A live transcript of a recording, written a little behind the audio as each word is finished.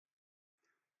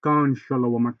Khan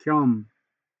Shalom Akim.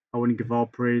 I want to give all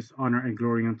praise, honor, and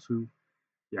glory unto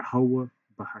Yahweh,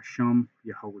 Bahasham,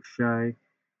 Yahweh Shai,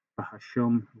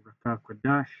 Bahasham, Rakah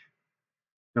Kwadash.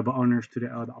 Double honors to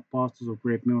the elder apostles of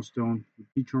Great Millstone who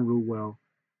teach and rule well.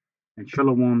 And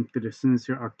Shalom to the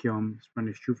sincere Akim,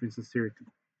 Spanish truth and sincerity.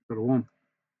 Shalom.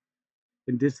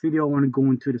 In this video, I want to go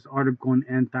into this article on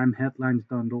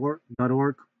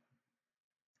endtimeheadlines.org,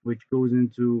 which goes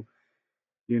into,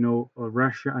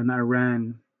 Russia and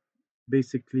Iran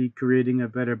basically creating a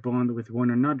better bond with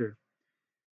one another,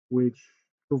 which,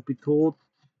 truth be told,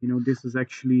 this is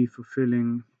actually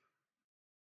fulfilling,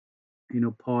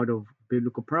 part of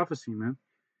biblical prophecy, man,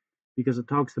 because it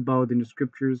talks about in the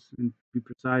scriptures, and to be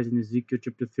precise, in Ezekiel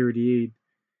chapter 38,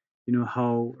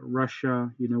 how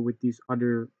Russia, with these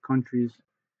other countries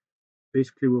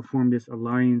basically will form this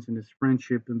alliance and this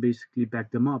friendship and basically back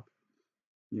them up,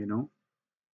 you know.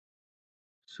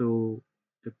 So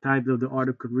the title of the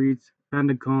article reads,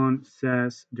 Pentagon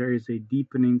says there is a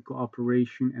deepening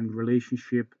cooperation and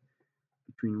relationship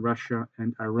between Russia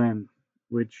and Iran,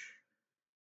 which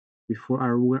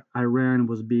before Iran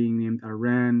was being named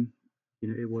Iran,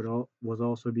 it was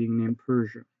also being named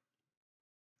Persia.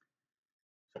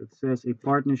 So it says a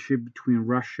partnership between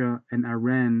Russia and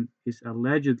Iran is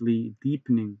allegedly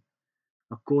deepening,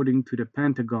 according to the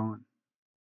Pentagon.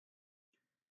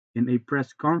 In a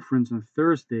press conference on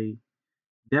Thursday,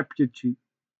 Deputy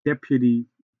Deputy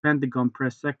Pentagon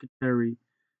Press Secretary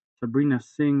Sabrina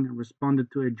Singh responded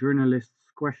to a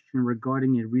journalist's question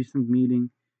regarding a recent meeting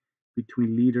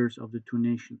between leaders of the two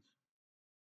nations.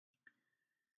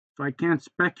 So I can't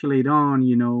speculate on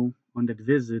that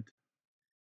visit.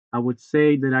 I would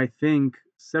say that I think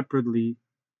separately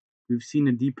we've seen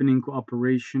a deepening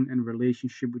cooperation and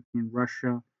relationship between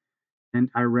Russia and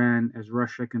Iran as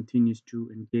Russia continues to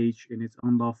engage in its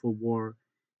unlawful war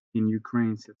in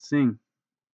Ukraine, said Singh.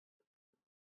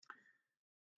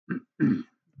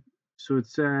 So it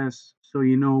says,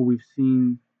 we've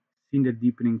seen the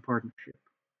deepening partnership.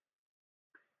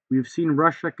 We've seen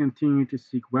Russia continue to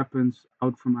seek weapons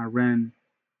out from Iran.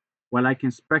 While I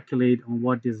can speculate on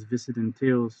what this visit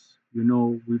entails,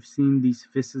 we've seen these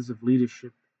visits of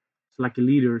leadership, it's like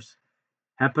leaders,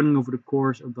 happening over the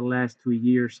course of the last 2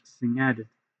 years, Singh added.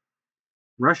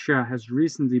 Russia has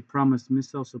recently promised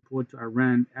missile support to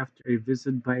Iran after a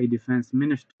visit by a defense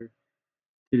minister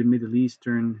to the Middle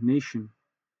Eastern nation.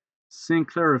 Singh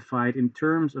clarified in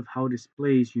terms of how this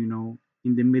plays, in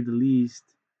the Middle East,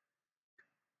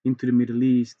 into the Middle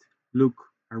East,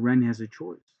 look, Iran has a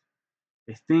choice.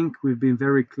 I think we've been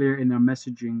very clear in our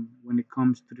messaging when it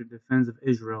comes to the defense of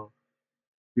Israel.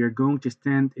 We are going to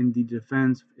stand in the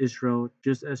defense of Israel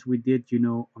just as we did,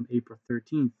 on April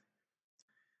 13th.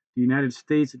 The United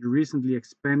States recently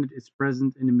expanded its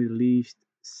presence in the Middle East,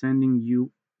 sending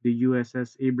the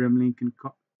USS Abraham Lincoln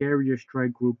Carrier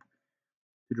Strike Group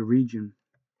to the region.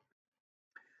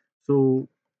 So,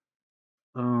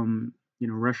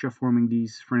 Russia forming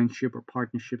these friendship or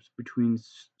partnerships between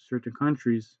certain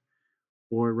countries,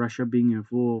 or Russia being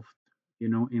involved,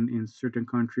 in certain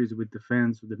countries with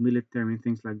defense, with the military and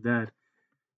things like that,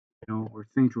 or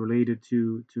things related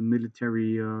to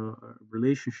military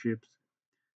relationships,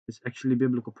 is actually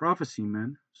biblical prophecy,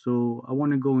 man. So I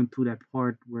want to go into that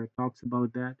part where it talks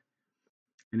about that,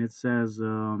 and it says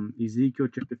Ezekiel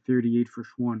chapter 38,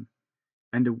 verse 1.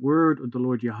 And the word of the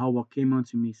Lord Yahweh came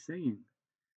unto me, saying,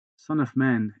 Son of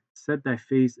man, set thy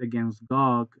face against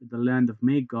Gog, the land of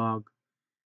Magog,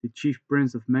 the chief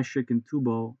prince of Meshech and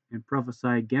Tubal, and prophesy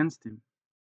against him.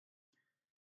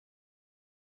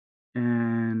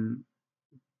 And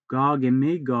Gog and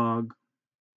Magog,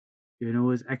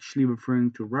 is actually referring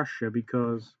to Russia,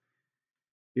 because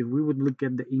if we would look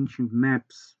at the ancient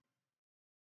maps,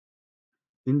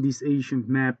 in these ancient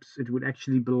maps, it would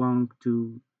actually belong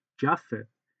to Japhet,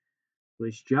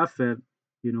 which Japhet,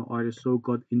 are the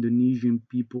so-called Indonesian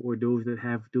people, or those that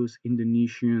have those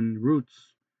Indonesian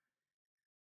roots.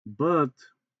 But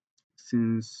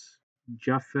since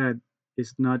Japhet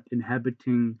is not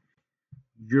inhabiting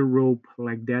Europe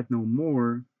like that no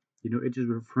more, it is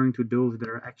referring to those that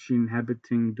are actually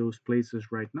inhabiting those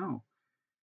places right now.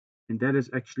 And that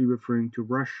is actually referring to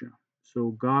Russia.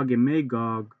 So Gog and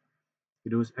Magog,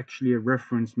 is actually a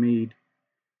reference made,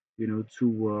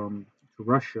 to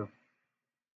Russia.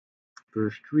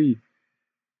 Verse 3,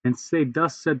 and say,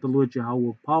 Thus said the Lord Jehovah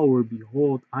of power,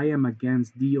 behold, I am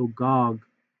against thee, O Gog,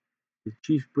 the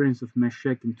chief prince of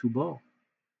Meshech and Tubal.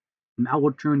 And I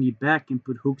will turn thee back and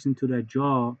put hooks into thy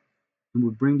jaw, and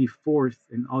will bring thee forth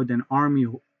and all thine army,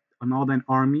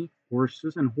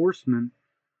 horses and horsemen,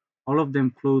 all of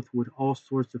them clothed with all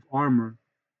sorts of armor.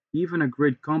 even a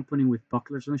great company with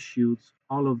bucklers and shields,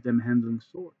 all of them handling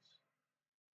swords.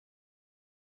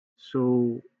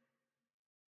 So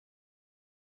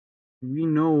we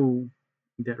know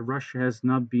that Russia has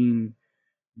not been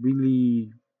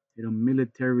really,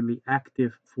 militarily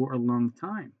active for a long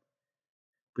time.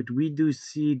 But we do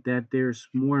see that there's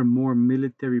more and more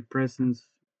military presence,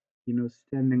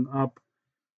 standing up,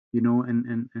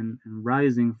 and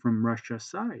rising from Russia's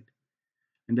side.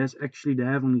 And that's actually the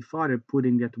Heavenly Father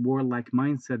putting that warlike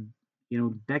mindset,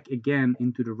 back again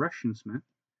into the Russians, man.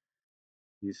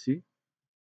 You see?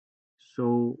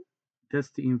 So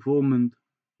that's the involvement,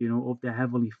 of the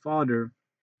Heavenly Father,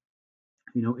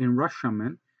 in Russia,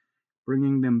 man,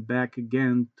 bringing them back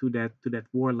again to that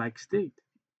warlike state.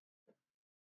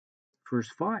 Verse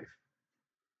 5.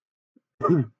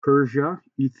 Persia,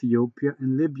 Ethiopia,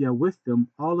 and Libya with them,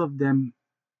 all of them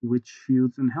with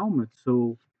shields and helmets.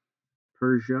 So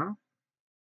Persia,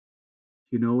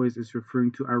 is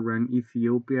referring to Iran,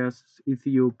 Ethiopia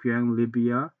and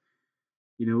Libya,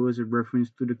 is a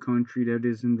reference to the country that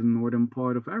is in the northern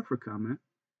part of Africa, man.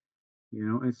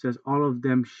 It says all of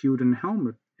them shield and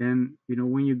helmet. And,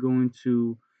 when you go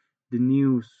into the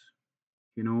news,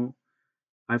 you know,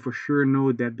 I for sure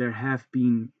know that there have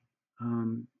been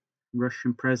um,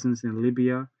 Russian presence in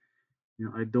Libya.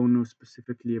 I don't know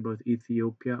specifically about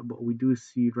Ethiopia, but we do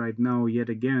see right now, yet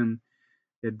again,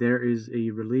 that there is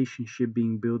a relationship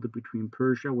being built between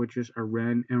Persia, which is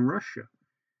Iran, and Russia.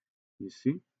 You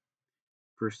see?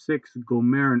 Verse 6,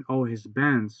 Gomer and all his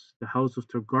bands, the house of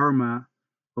Togarma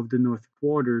of the north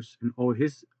quarters, and all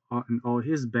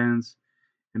his bands,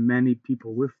 and many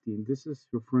people with thee. And this is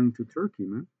referring to Turkey,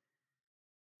 man.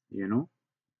 You know,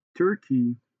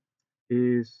 Turkey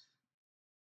is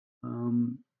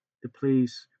um, the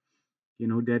place,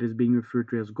 that is being referred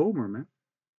to as Gomer, man.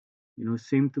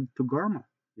 Same to Garma,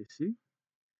 you see.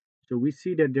 So we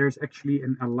see that there's actually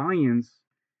an alliance,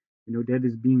 that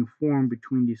is being formed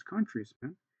between these countries,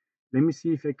 man. Let me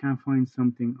see if I can find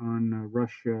something on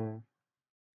Russia,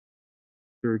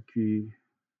 Turkey,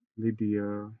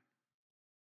 Libya,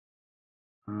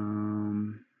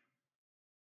 um,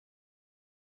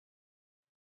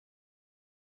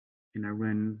 and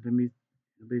Iran. Let me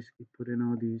basically put in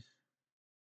all these.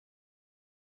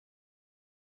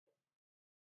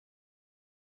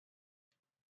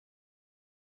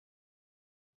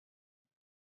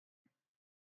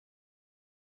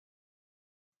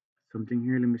 Something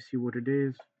here. Let me see what it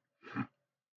is.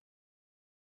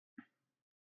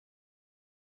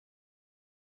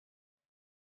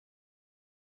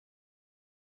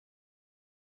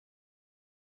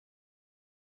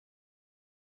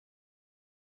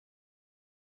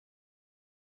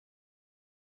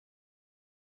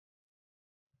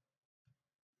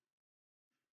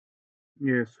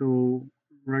 Yeah. So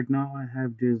right now I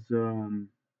have this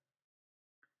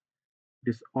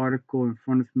article in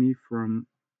front of me from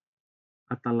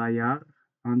Atalaya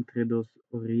Entre dos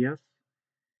Orias,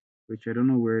 which I don't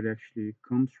know where it actually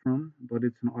comes from, but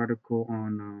it's an article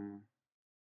on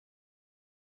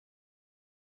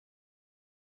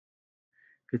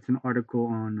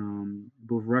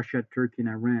both Russia, Turkey, and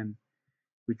Iran,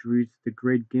 which reads the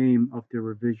great game of the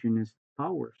revisionist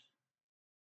powers.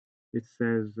 It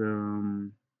says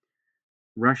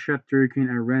Russia, Turkey, and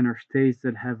Iran are states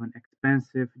that have an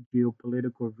expansive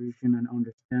geopolitical vision and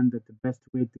understand that the best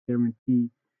way to guarantee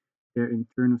their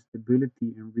internal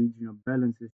stability and regional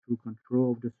balance is through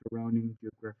control of the surrounding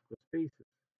geographical spaces.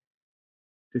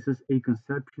 This is a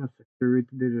conception of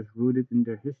security that is rooted in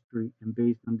their history and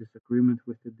based on disagreement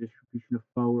with the distribution of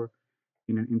power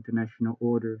in an international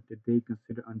order that they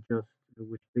consider unjust, or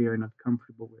which they are not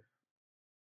comfortable with.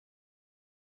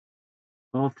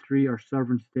 All three are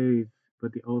sovereign states,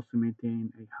 but they also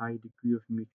maintain a high degree of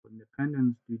mutual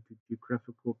independence due to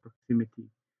geographical proximity,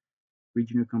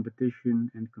 regional competition,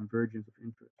 and convergence of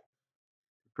interests.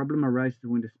 The problem arises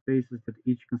when the spaces that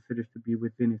each considers to be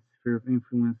within its sphere of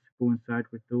influence coincide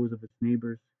with those of its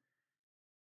neighbors,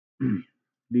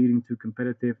 leading to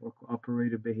competitive or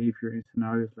cooperative behavior in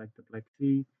scenarios like the Black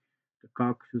Sea, the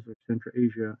Caucasus, or Central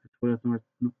Asia,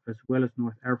 as well as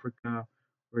North Africa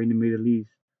or in the Middle East.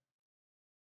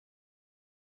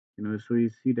 So you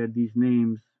see that these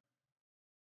names,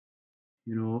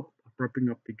 are propping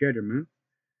up together, man.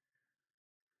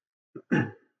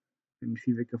 Let me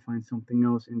see if I can find something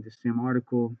else in the same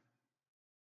article.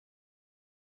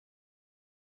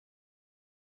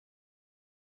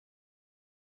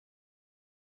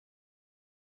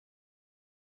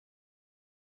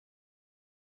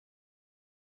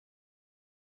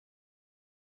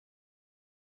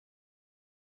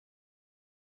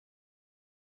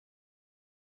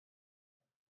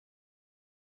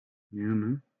 Yeah,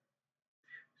 man.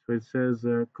 So it says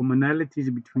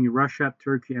commonalities between Russia,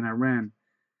 Turkey, and Iran.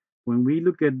 When we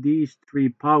look at these three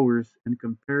powers and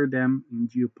compare them in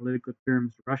geopolitical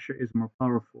terms, Russia is more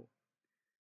powerful.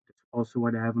 That's also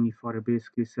why the Heavenly Father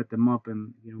basically set them up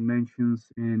and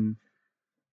mentions in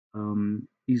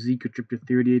Ezekiel chapter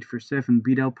 38 verse 7,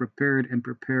 be thou prepared and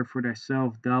prepare for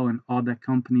thyself, thou and all that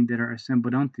company that are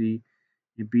assembled unto thee,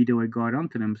 and be thou a God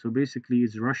unto them. So basically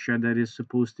it's Russia that is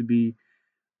supposed to be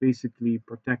basically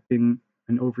protecting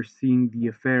and overseeing the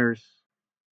affairs,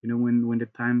 when the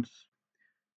times,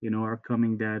 are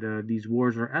coming that these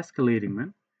wars are escalating,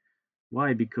 man.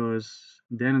 Why? Because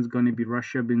then it's going to be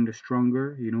Russia being the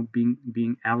stronger,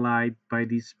 being allied by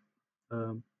these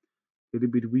um, little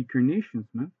bit weaker nations,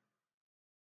 man,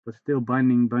 but still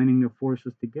binding the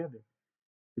forces together.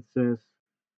 It says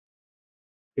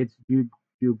its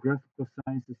geographical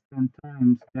size is 10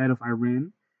 times that of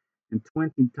Iran and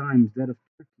 20 times that of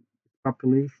Turkey. Its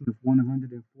population of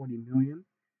 140 million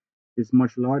is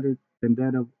much larger than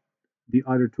that of the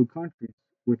other two countries,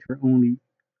 which are only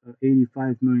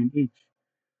 85 million each.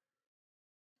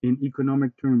 In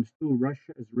economic terms, too,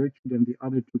 Russia is richer than the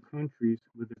other two countries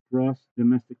with a gross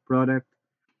domestic product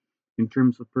in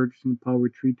terms of purchasing power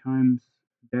three times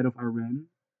that of Iran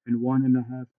and one and a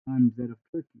half times that of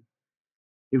Turkey.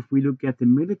 If we look at the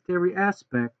military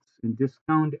aspects and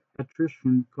discount the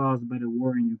attrition caused by the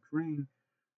war in Ukraine,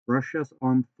 Russia's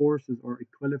armed forces are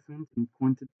equivalent in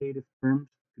quantitative terms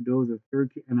to those of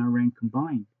Turkey and Iran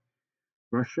combined.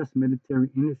 Russia's military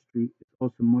industry is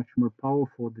also much more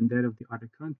powerful than that of the other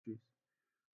countries.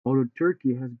 Although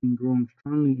Turkey has been growing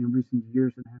strongly in recent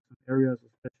years and has some areas of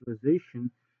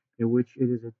specialization in which it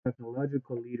is a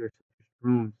technological leader such as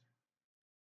drones,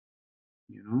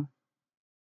 you know?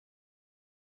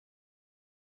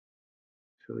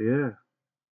 So yeah,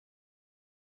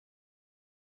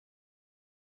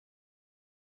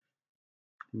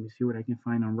 let me see what I can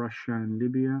find on Russia and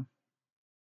Libya.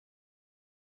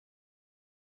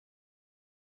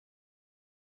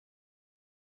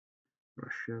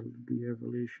 Russia, Libya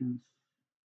relations.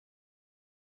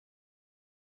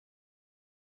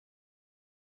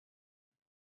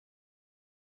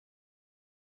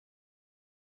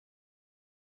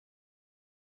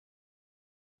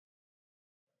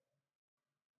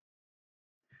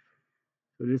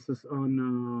 So this is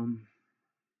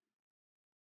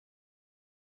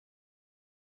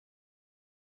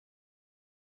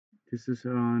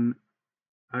on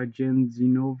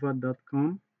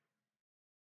agentzinova.com,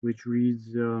 which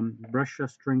reads Russia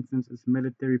strengthens its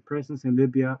military presence in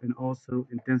Libya and also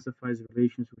intensifies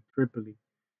relations with Tripoli.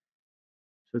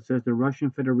 So it says the Russian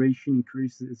Federation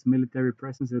increases its military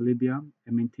presence in Libya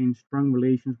and maintains strong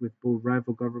relations with both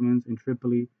rival governments in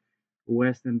Tripoli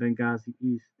West and Benghazi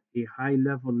East. A high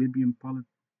level Libyan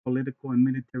political and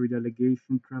military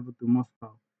delegation traveled to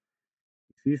Moscow.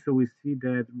 See, so we see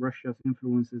that Russia's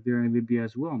influence is there in Libya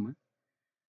as well, man.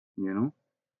 You know,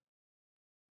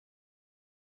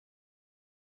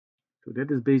 so that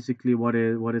is basically what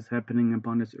is happening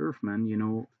upon this earth, man.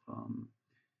 You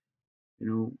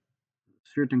know,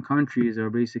 certain countries are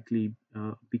basically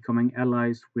becoming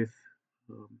allies with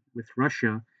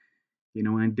Russia,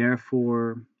 and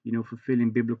therefore,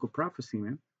 fulfilling biblical prophecy,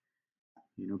 man.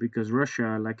 Because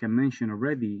Russia, like I mentioned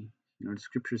already, the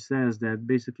scripture says that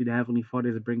basically the Heavenly Father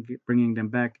is bringing them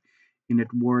back in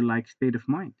that warlike state of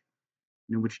mind,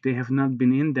 which they have not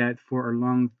been in that for a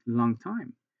long, long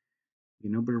time.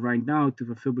 But right now to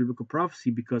fulfill biblical prophecy,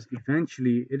 because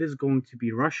eventually it is going to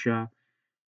be Russia,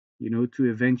 to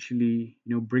eventually,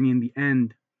 bring in the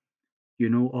end,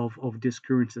 of this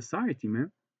current society,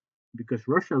 man. Because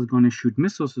Russia is going to shoot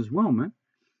missiles as well, man.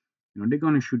 They're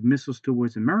going to shoot missiles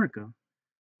towards America,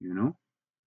 you know.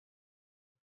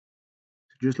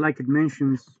 Just like it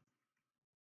mentions,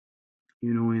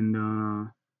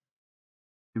 in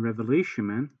Revelation,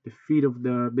 man,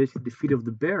 basically the feet of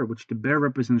the bear, which the bear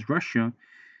represents Russia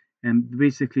and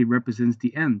basically represents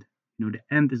the end. The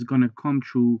end is gonna come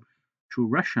through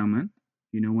Russia, man.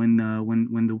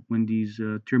 When these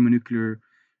thermonuclear,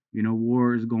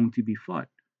 war is going to be fought.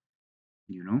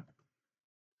 You know.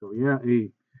 So yeah,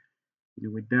 hey,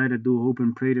 with that, I do hope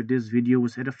and pray that this video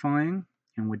was edifying.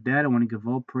 And with that, I want to give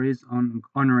all praise,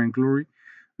 honor, and glory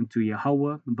unto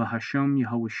Yahweh, Bahasham,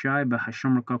 Yahweh Shai,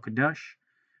 Bahasham Rakakadash.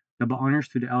 Double honors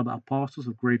to the elder apostles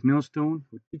of Great Millstone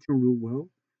who teach and rule well,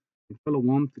 and fellow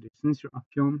one to the sincere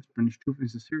Akim, spreading truth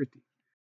and sincerity.